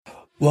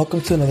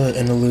Welcome to another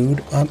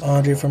interlude. I'm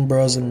Andre from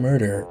Bros and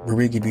Murder, where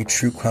we give you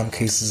true crime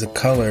cases of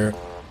color,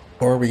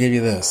 or we give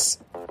you this.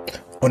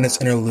 On this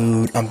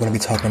interlude, I'm going to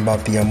be talking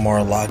about the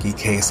Amar Lockie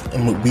case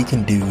and what we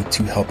can do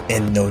to help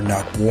end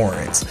no-knock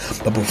warrants.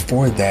 But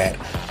before that,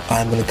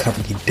 I'm going to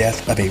cover the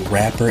death of a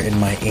rapper in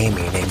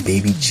Miami named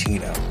Baby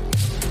Chino.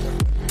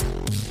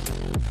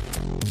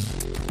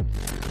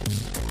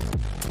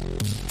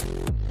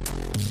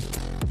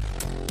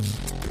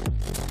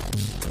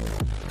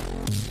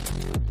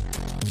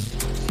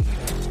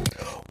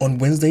 On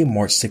Wednesday,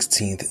 March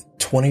 16th,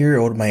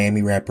 20-year-old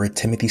Miami rapper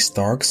Timothy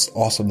Starks,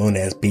 also known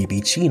as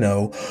Baby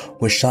Chino,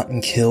 was shot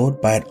and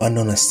killed by an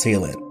unknown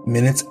assailant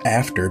minutes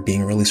after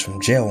being released from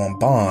jail on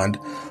bond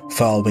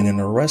following an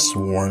arrest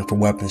warrant for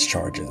weapons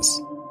charges.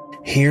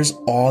 Here's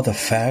all the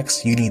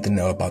facts you need to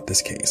know about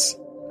this case.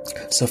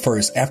 So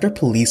first, after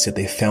police said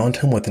they found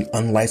him with an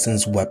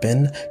unlicensed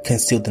weapon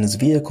concealed in his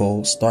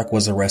vehicle, Stark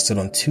was arrested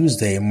on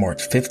Tuesday,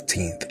 March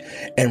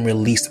 15th, and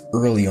released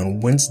early on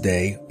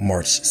Wednesday,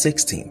 March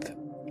 16th.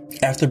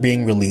 After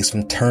being released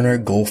from Turner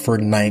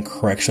Guilford Ninth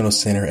Correctional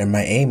Center in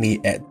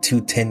Miami at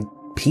 2:10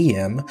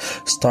 p.m.,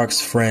 Stark's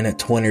friend,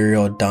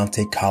 20-year-old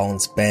Dante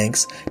Collins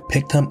Banks,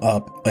 picked him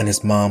up in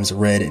his mom's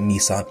red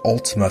Nissan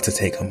Altima to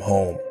take him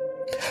home.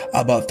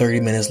 About 30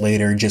 minutes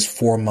later, just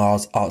 4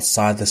 miles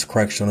outside this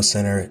correctional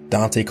center,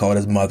 Dante called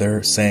his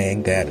mother,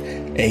 saying that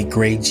a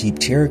gray Jeep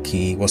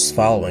Cherokee was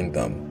following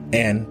them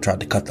and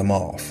tried to cut them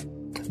off.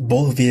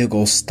 Both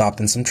vehicles stopped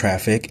in some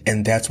traffic,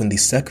 and that's when the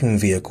second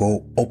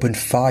vehicle opened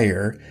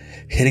fire,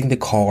 hitting the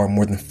car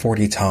more than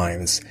 40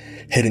 times,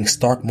 hitting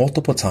Stark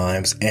multiple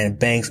times and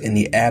Banks in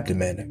the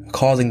abdomen,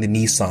 causing the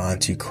Nissan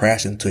to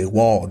crash into a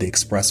wall of the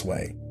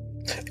expressway.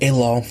 A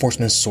law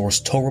enforcement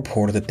source told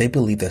reporters that they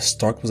believe that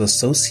Stark was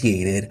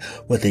associated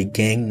with a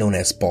gang known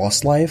as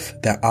Boss Life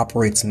that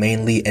operates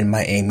mainly in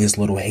Miami's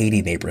Little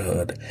Haiti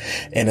neighborhood.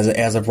 And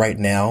as of right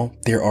now,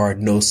 there are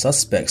no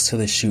suspects to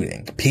the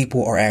shooting.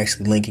 People are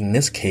actually linking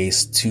this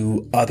case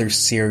to other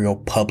serial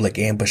public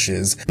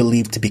ambushes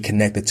believed to be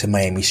connected to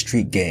Miami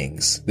street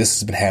gangs. This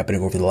has been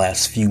happening over the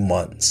last few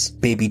months.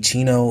 Baby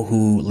Chino,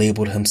 who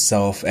labeled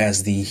himself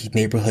as the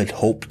neighborhood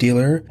hope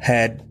dealer,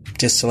 had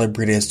just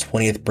celebrated his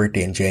 20th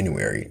birthday in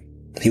January.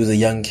 He was a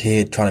young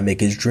kid trying to make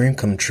his dream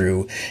come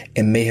true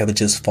and may have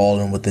just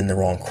fallen within the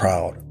wrong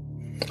crowd.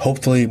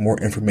 Hopefully more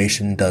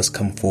information does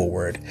come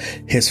forward.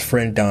 His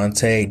friend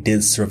Dante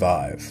did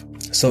survive.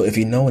 So if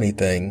you know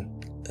anything,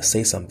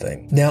 say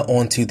something. Now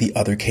on to the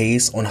other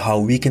case on how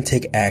we can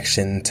take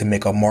action to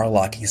make Amar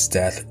Lockie's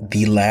death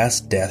the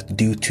last death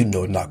due to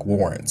no-knock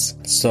warrants.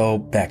 So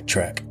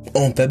backtrack.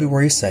 On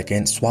February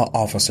 2nd, SWAT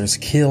officers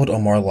killed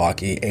Amar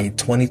Lockie, a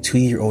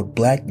 22-year-old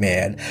black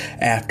man,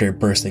 after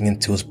bursting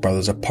into his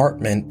brother's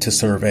apartment to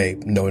serve a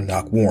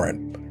no-knock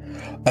warrant.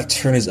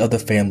 Attorneys of the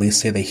family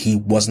say that he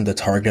wasn't the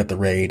target of the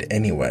raid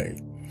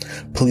anyway.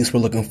 Police were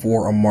looking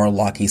for Amar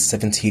Lockie's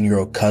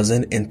 17-year-old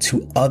cousin and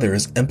 2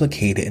 others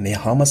implicated in a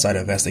homicide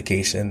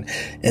investigation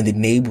in the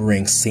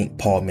neighboring St.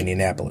 Paul,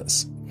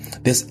 Minneapolis.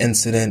 This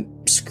incident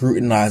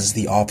scrutinizes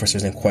the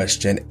officers in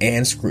question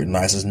and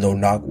scrutinizes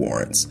no-knock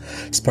warrants,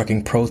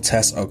 sparking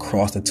protests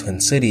across the Twin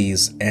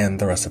Cities and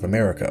the rest of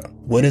America.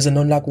 What is a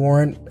no-knock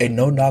warrant? A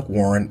no-knock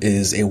warrant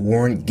is a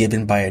warrant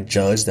given by a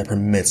judge that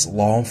permits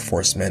law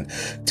enforcement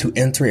to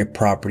enter a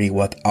property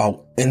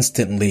without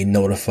instantly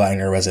notifying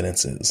their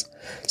residences,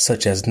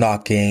 such as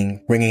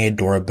knocking, ringing a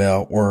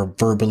doorbell, or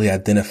verbally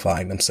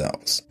identifying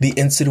themselves. The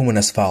incident went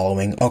as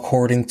following,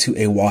 according to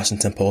a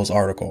Washington Post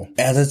article.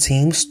 As a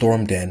team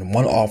stormed in,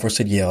 one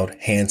officer yelled,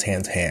 "Hands,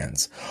 hands,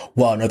 hands,"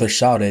 while another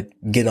shouted,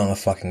 "Get on the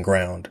fucking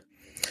ground."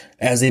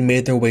 As they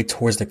made their way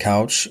towards the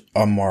couch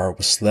Amar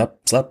was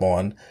slept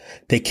on,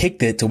 they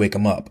kicked it to wake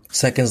him up.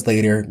 Seconds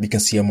later, you can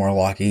see Amar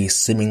Lockie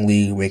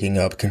seemingly waking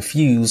up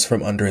confused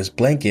from under his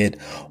blanket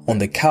on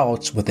the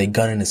couch with a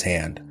gun in his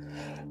hand.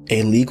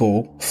 A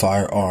legal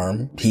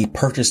firearm, he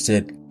purchased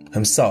it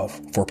himself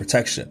for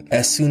protection.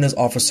 As soon as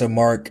Officer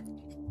Mark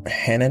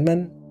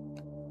Hanneman,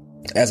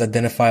 as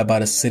identified by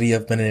the city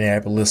of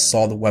Minneapolis,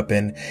 saw the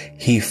weapon,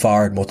 he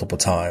fired multiple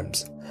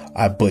times.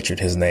 I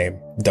butchered his name.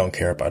 Don't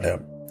care about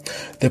him.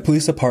 The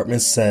police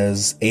department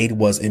says aid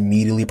was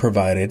immediately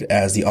provided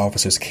as the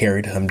officers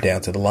carried him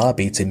down to the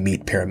lobby to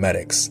meet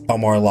paramedics.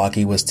 Amar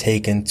Lockie was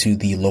taken to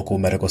the local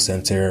medical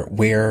center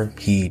where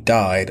he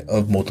died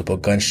of multiple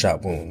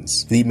gunshot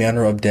wounds. The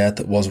manner of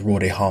death was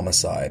ruled a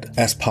homicide.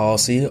 As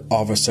policy,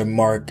 Officer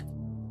Mark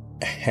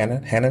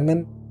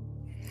Hanneman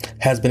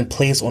has been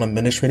placed on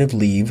administrative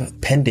leave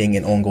pending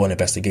an ongoing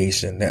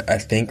investigation that I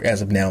think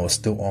as of now is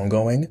still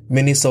ongoing.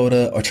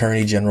 Minnesota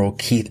Attorney General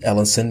Keith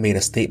Ellison made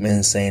a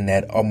statement saying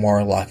that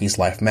Amar Lockie's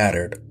life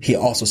mattered. He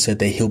also said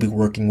that he'll be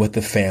working with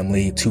the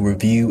family to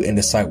review and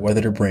decide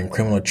whether to bring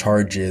criminal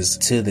charges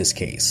to this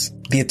case.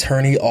 The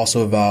attorney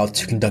also vowed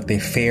to conduct a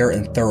fair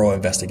and thorough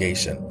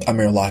investigation.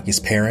 Amar Lockie's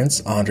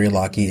parents, Andre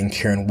Lockie and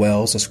Karen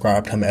Wells,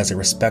 described him as a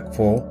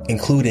respectful,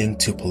 including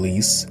to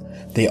police,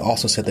 They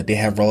also said that they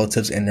have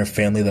relatives in their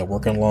family that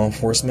work in law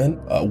enforcement.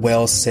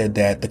 Wells said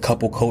that the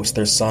couple coached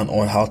their son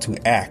on how to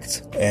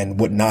act and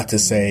what not to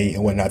say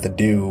and what not to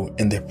do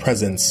in the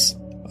presence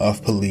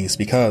of police,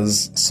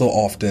 because so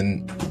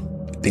often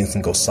things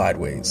can go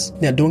sideways.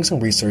 Now, doing some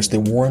research,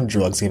 the war on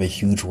drugs gave a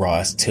huge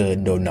rise to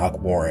no-knock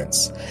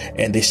warrants,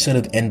 and they should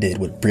have ended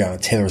with Breonna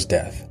Taylor's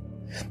death.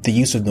 The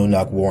use of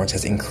no-knock warrants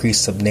has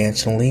increased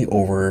substantially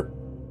over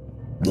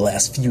the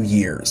last few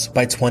years.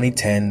 By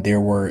 2010,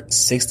 there were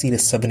 60 to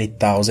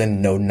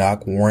 70,000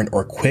 no-knock warrant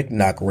or quick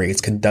knock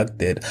raids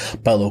conducted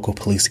by local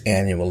police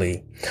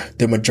annually,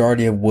 the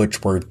majority of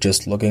which were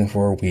just looking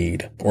for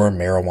weed or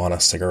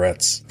marijuana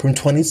cigarettes. From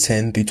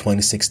 2010 through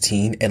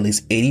 2016, at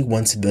least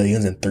 81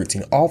 civilians and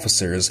 13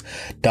 officers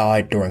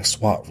died during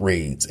SWAT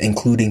raids,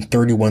 including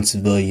 31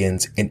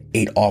 civilians and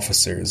 8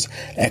 officers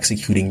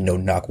executing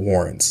no-knock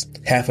warrants.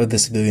 Half of the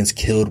civilians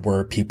killed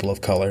were people of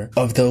color.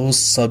 Of those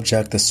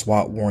subject to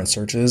SWAT warrant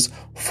searches,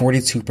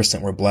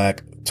 42% were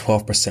black,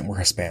 12% were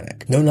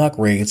Hispanic. No-knock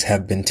raids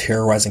have been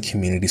terrorizing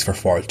communities for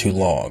far too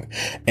long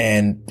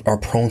and are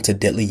prone to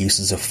deadly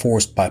uses of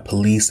force by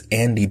police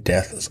and the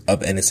deaths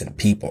of innocent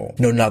people.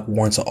 No-knock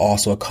warrants are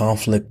also a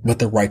conflict with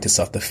the right to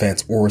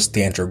self-defense or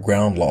stand your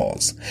ground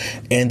laws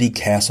and the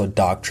Castle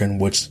Doctrine,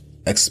 which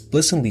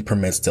explicitly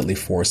permits deadly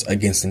force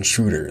against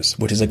intruders,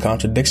 which is a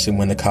contradiction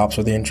when the cops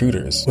are the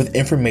intruders. With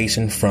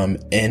information from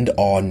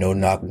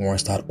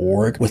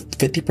endallnoknockwarrants.org, with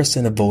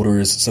 50% of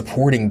voters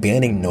supporting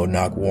banning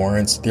no-knock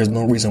warrants, there's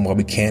no reason why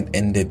we can't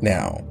end it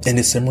now. In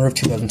December of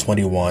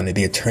 2021,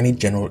 the Attorney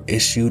General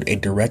issued a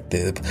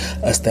directive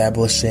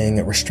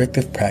establishing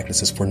restrictive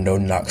practices for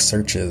no-knock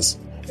searches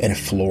in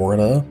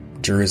Florida,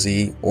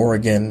 Jersey,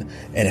 Oregon,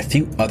 and a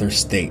few other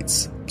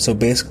states. So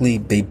basically,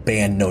 they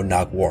ban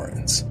no-knock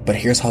warrants. But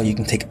here's how you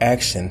can take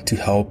action to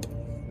help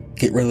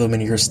get rid of them in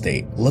your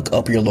state. Look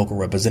up your local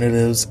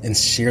representatives and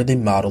share the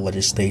model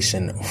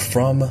legislation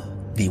from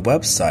the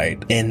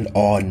website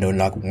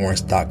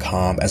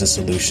endallnoknockwarrants.com as a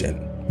solution,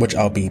 which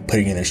I'll be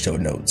putting in the show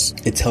notes.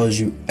 It tells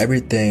you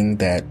everything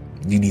that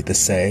you need to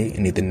say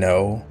and need to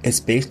know.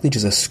 It's basically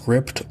just a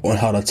script on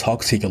how to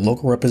talk to your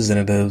local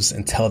representatives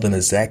and tell them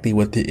exactly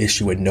what the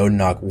issue with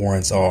no-knock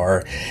warrants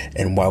are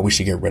and why we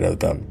should get rid of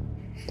them.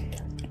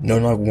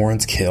 No-knock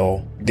warrants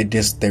kill.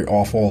 They're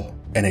awful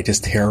and they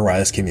just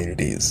terrorize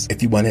communities.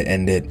 If you want to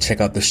end it, check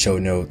out the show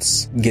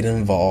notes, get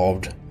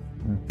involved,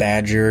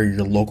 badger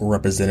your local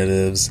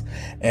representatives,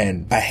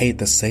 and I hate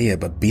to say it,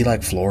 but be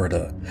like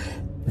Florida.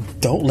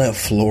 Don't let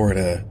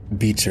Florida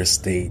beat your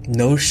state.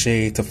 No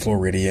shade to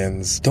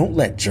Floridians. Don't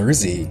let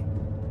Jersey.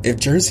 If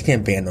Jersey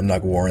can't ban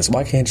no-knock warrants,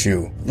 why can't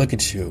you? Look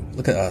at you.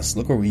 Look at us.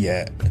 Look where we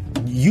at.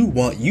 You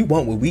want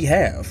what we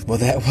have. Well,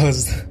 that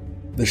was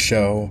the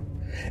show.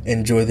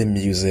 Enjoy the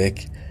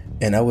music,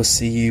 and I will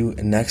see you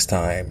next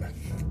time.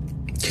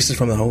 Kisses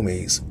from the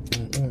homies.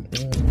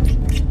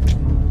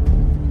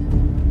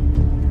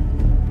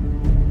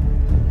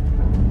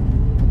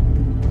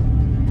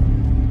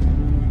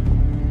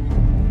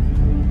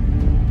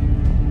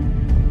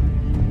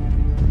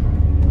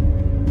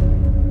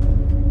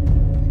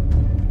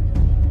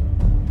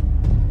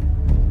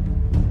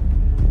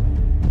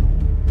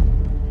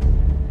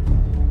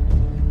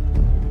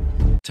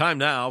 Time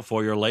now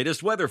for your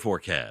latest weather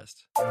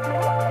forecast.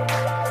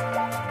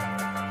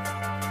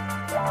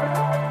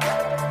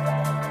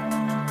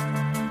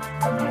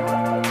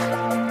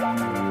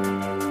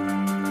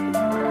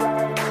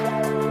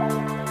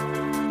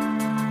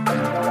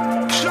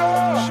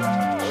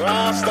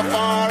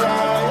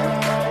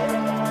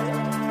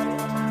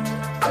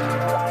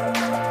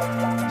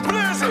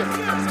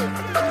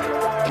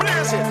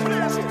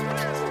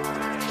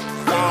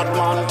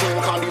 man thing,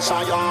 can this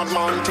a yard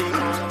man thing?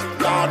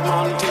 Yard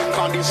man thing,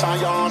 can this a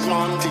yard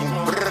man thing?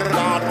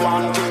 Yard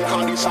man thing,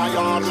 can this a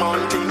yard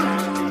man thing?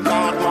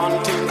 Yard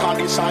man thing, can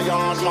this a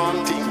yard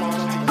man thing?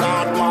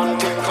 Yard man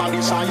thing, can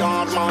this a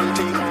yard man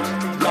thing?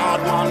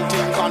 Yard man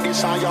thing, can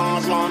this a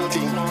yard man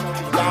thing?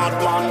 Yard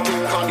man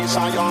thing, can this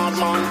a yard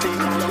man thing?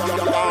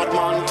 Yard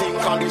man thing,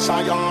 can this a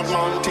yard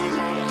man thing?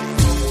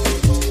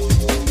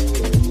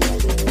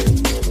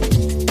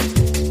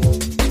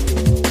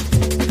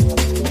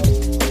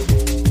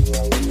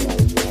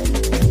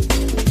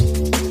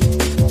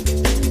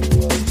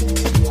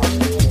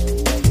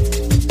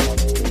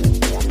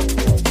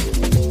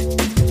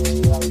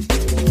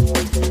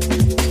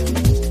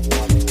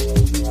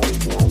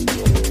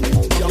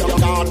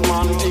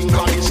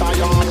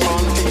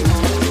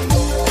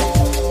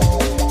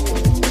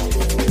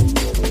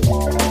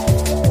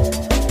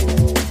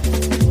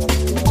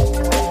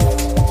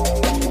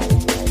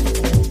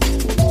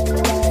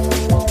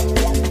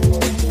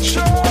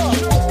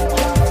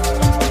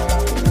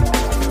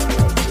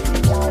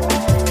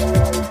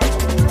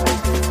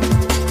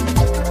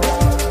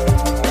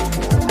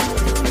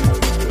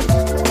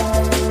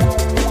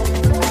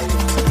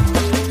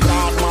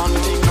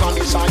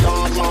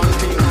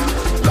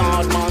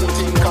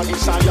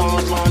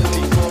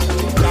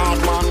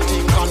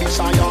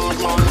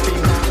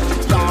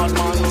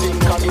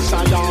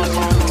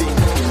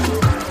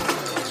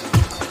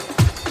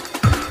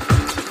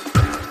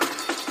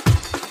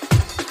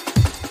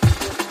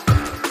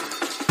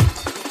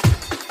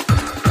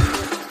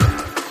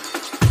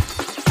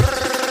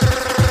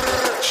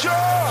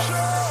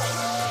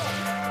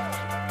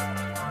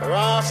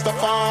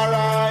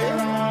 Rastafari.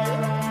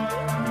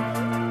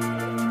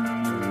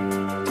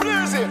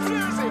 Blaze it,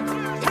 blaze it,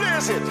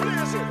 blaze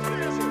it.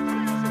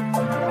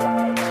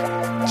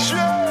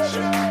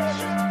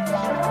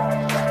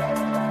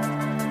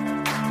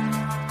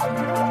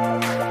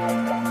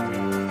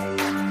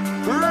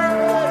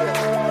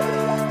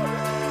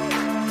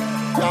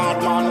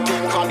 Yardman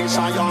thing, cause this a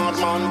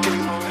yardman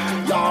thing.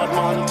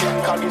 Yardman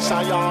thing, cause this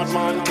a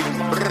yardman thing.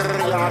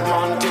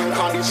 Yardman thing,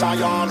 cause this a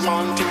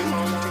yardman thing.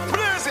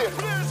 Blaze it,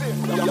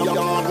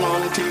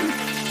 yardman thing.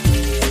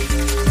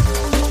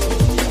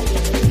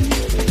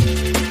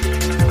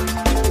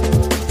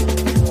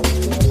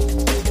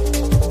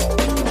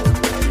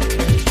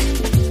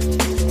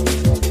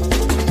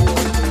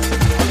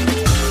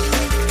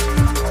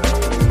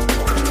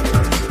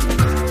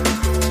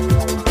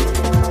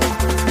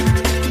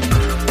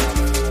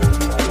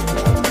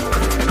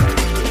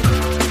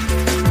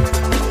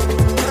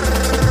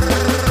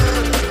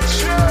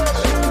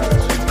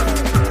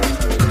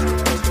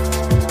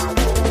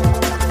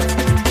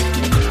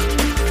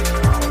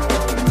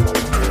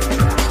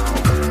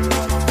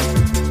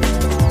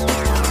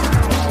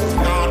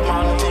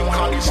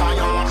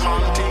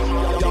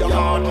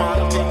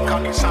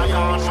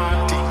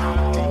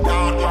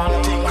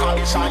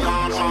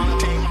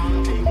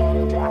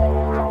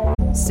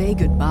 Say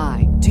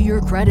goodbye to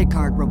your credit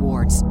card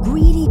rewards.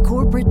 Greedy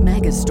corporate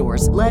mega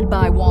stores, led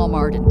by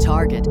Walmart and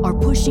Target, are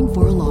pushing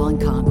for a law in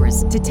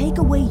Congress to take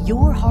away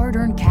your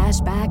hard-earned cash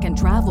back and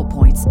travel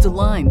points to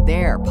line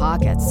their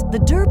pockets. The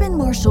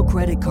Durbin-Marshall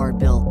credit card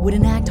bill would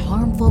enact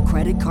harmful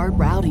credit card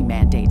routing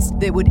mandates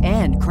that would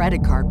end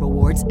credit card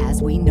rewards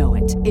as we know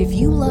it. If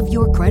you love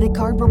your credit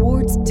card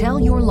rewards, tell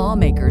your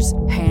lawmakers,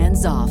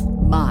 hands off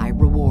my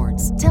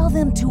rewards. Tell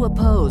them to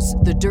oppose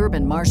the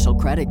Durbin-Marshall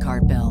credit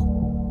card bill.